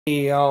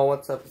Hey yo,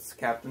 what's up? It's the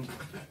Captain.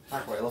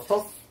 Back where I left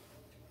off.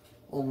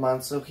 Old man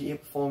still here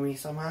before me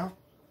somehow?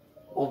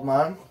 Old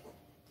man?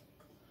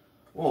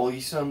 Well,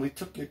 you certainly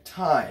took your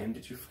time.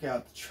 Did you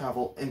forget to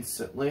travel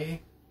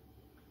instantly?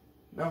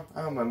 No,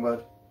 I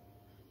remembered.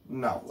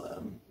 Now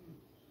then.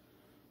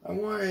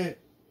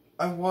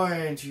 I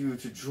wanted you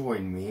to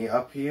join me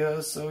up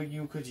here so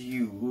you could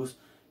use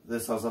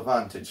this as a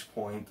vantage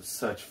point to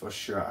search for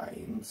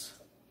shrines.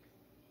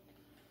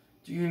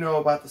 Do you know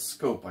about the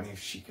scope on your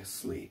Sheikah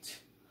slate?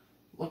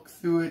 Look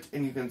through it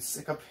and you can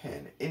stick a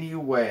pin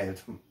anywhere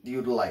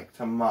you'd like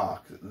to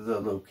mark the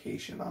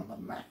location on the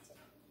map.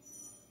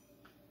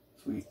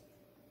 Sweet.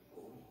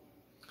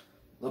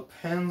 The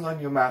pins on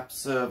your map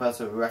serve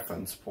as a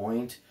reference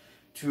point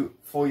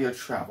for your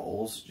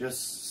travels.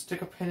 Just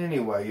stick a pin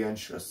anywhere you're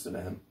interested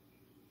in.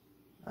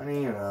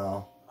 And you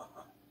know.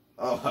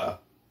 There's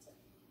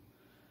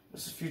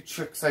a few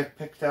tricks I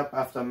picked up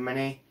after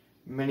many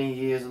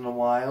years in the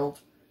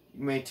wild.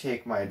 You may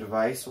take my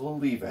advice or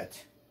leave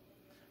it.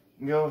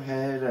 Go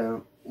ahead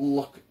and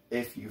look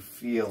if you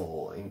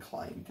feel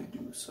inclined to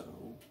do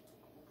so.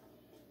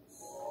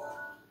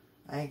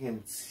 I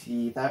can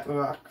see that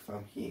rock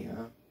from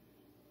here.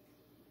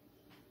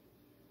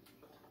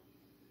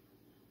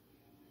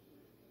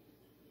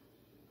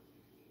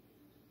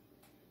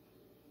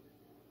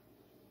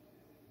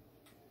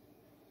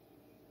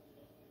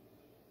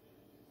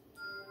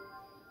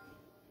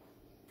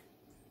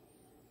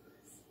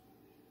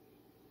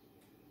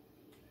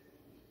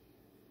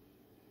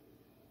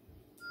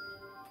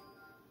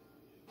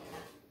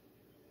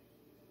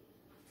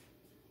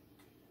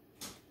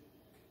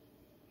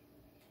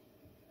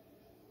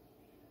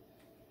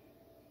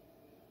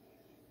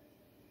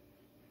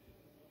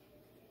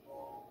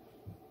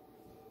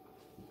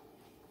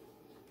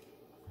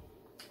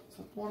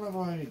 So one I've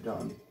already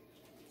done.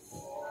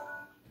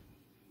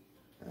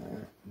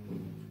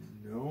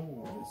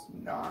 No, it's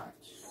not.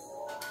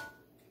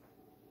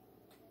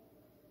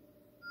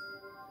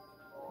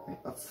 Wait,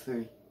 let's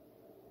see.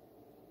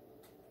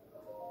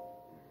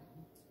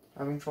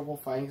 Having trouble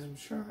finding some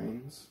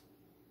shrines.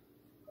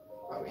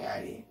 Oh yeah,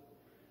 I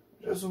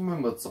just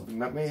remembered something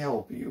that may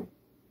help you.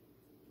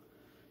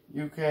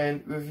 You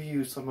can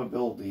review some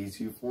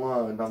abilities you've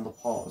learned on the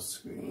pause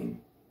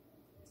screen.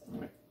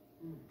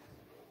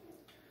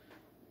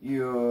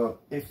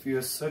 If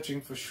you're searching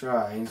for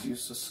shrines,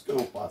 use the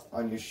scope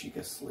on your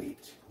Sheikah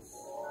slate.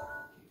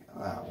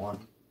 That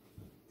one.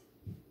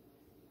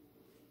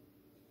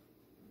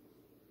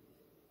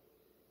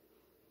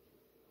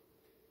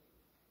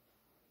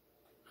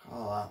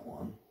 Call that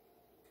one.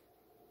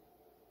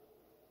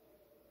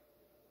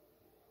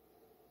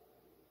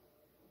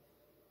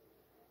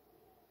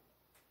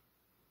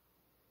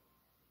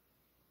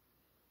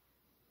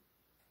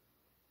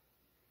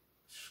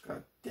 Just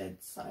got dead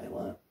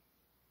silent.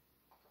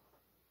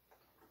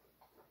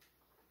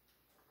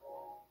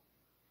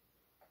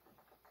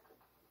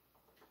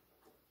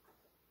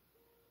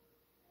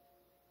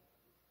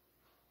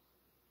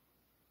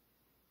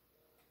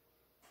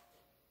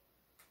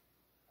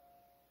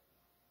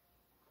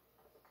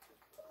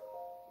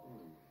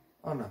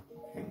 Oh no,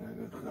 okay, I'm gonna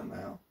go do that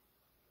now.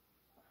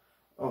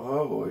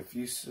 Oh, if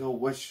you still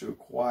wish to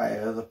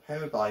acquire the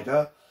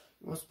paraglider,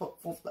 you must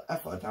put forth the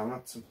effort. I'll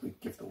not simply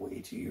give the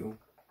way to you.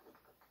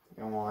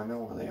 Yeah, well, I know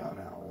where they are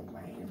now, old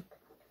man.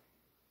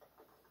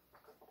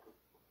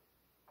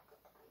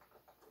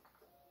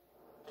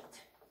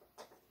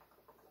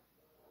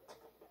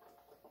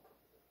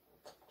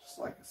 Just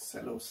like a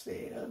set of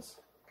stairs.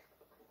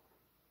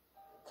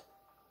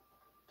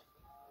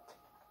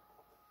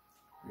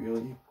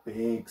 Really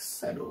big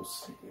set of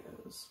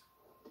stairs.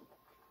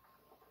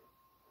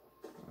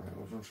 Alright,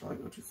 which one shall I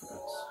go to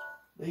first?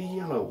 The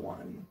yellow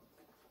one.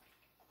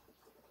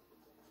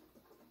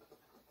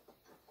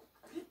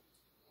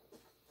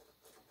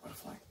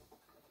 Butterfly.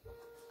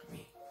 Come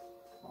here.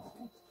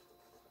 Oh.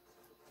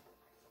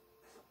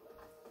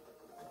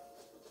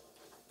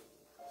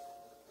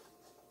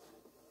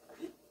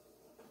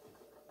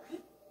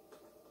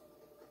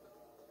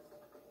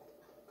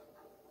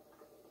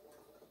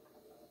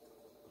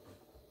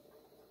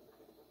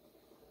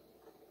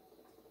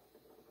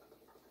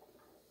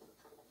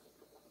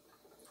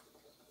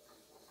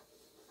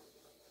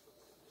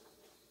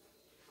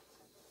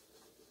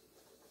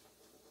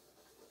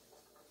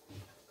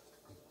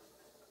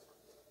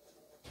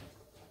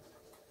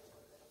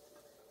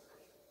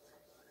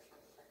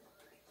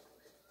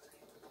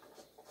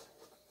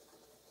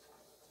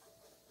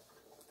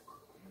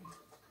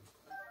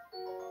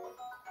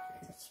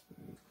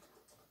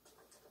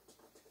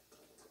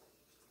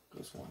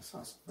 Just want to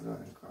saw something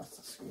running across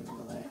the screen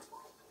over there.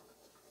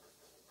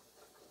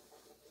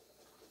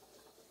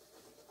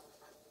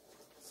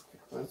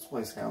 This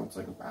place sounds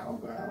like a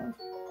battleground.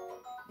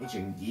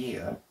 Ancient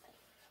gear.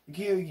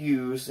 Gear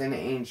used in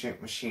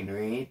ancient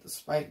machinery,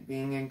 despite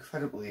being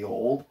incredibly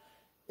old,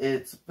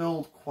 its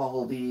build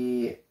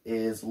quality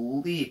is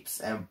leaps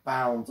and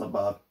bounds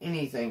above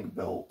anything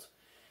built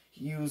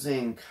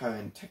using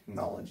current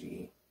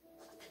technology.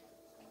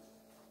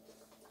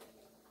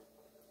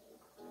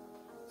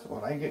 So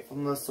what I get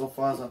from this so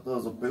far is that there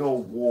was a big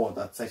old war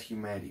that set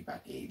humanity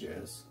back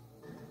ages.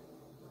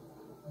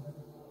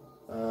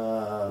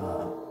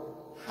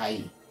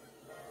 Hi.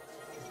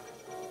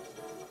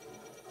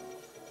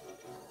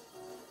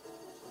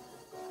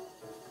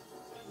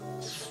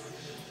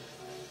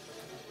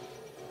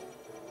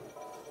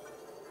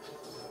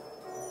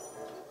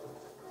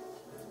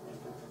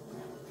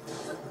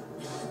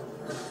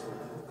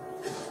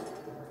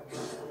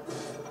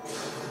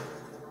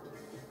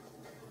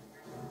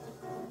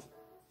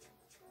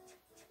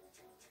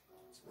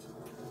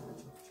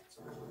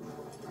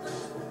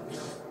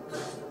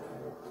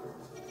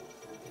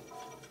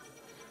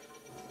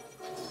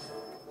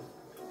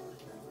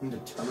 I'm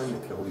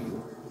determined to kill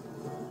you.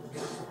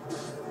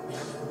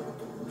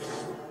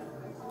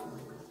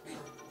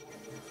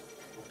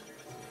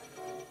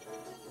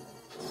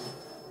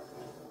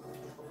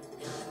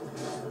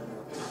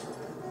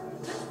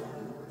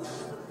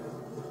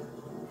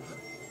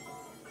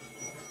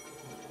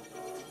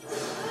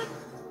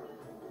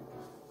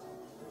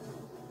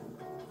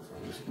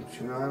 So just keep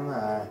shooting on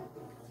that.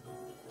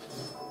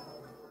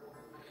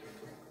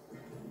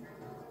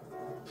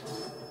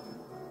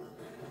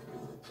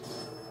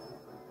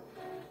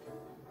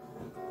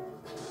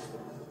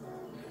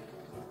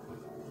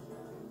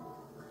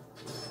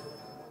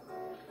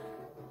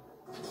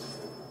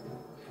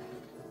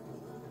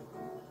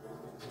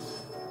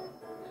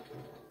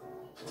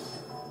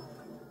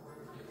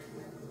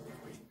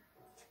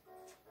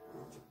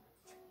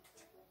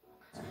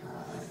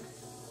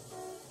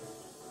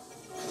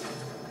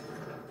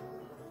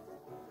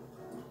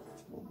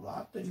 Well,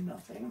 that did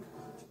nothing.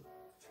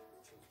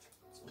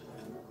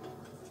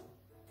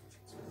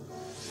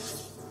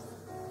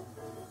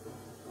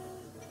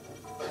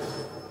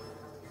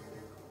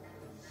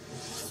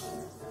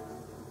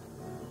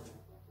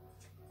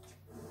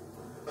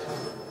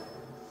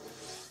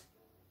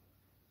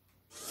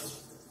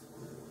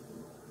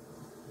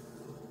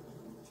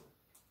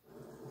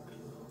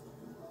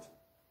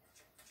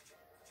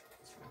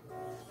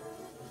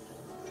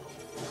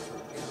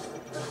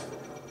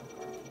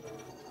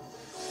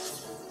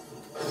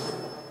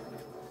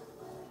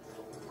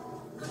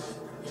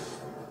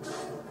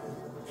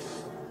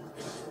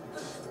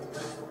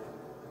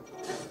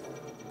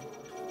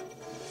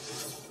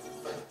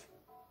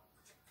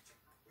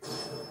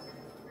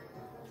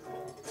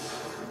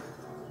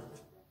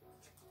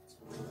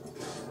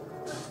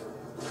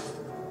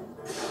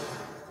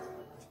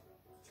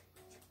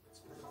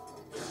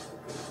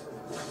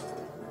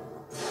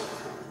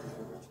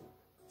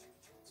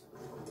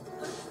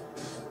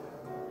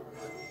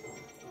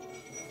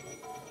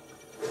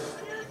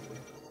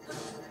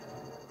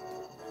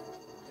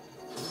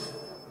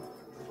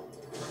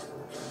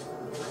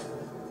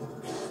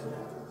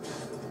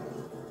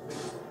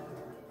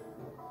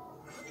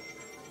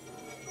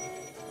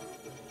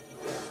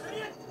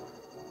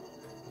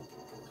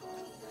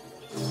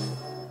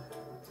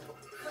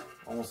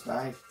 Almost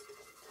died.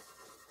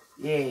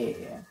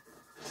 Yeah.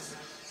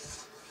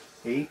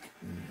 Take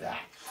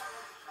that.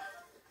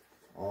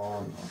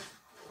 Oh no.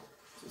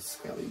 It's a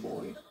skelly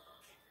boy.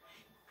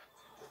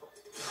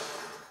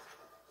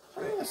 I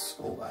think a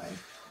skull guy.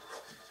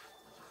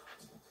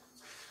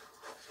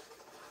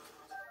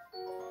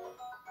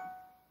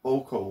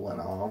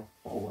 Vocal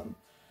arm.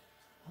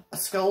 A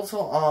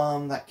skeletal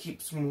arm that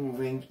keeps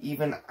moving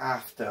even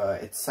after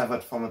it's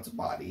severed from its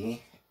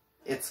body.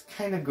 It's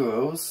kind of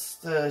gross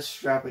to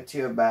strap it to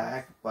your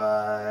back,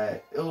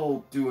 but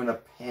it'll do in a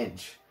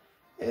pinch.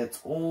 It's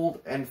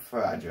old and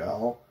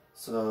fragile,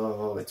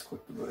 so it's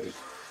quick to break.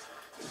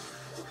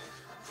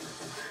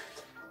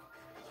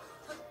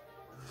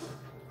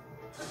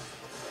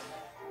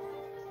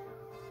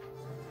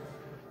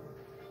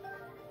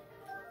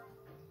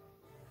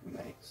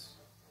 Nice.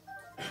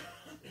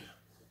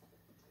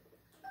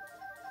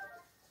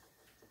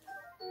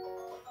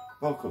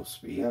 Vocal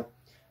spear.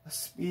 A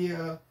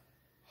spear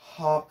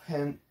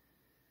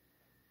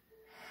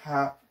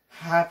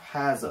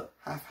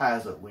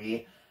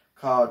haphazardly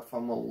carved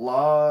from a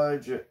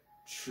large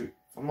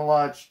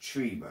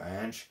tree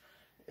branch.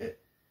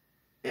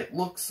 It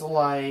looks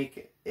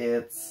like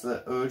its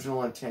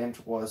original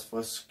intent was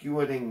for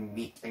skewering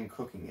meat and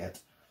cooking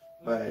it,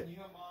 but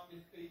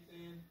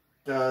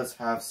does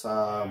have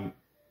some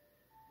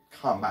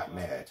combat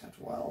merit as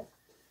well.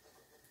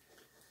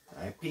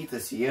 I beat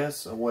this here,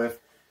 so with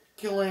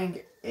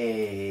killing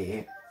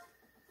a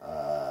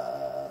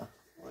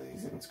what are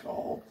these things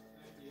called?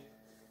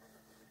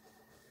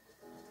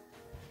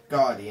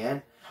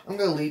 Guardian. I'm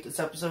gonna leave this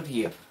episode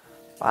here.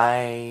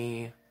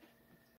 Bye.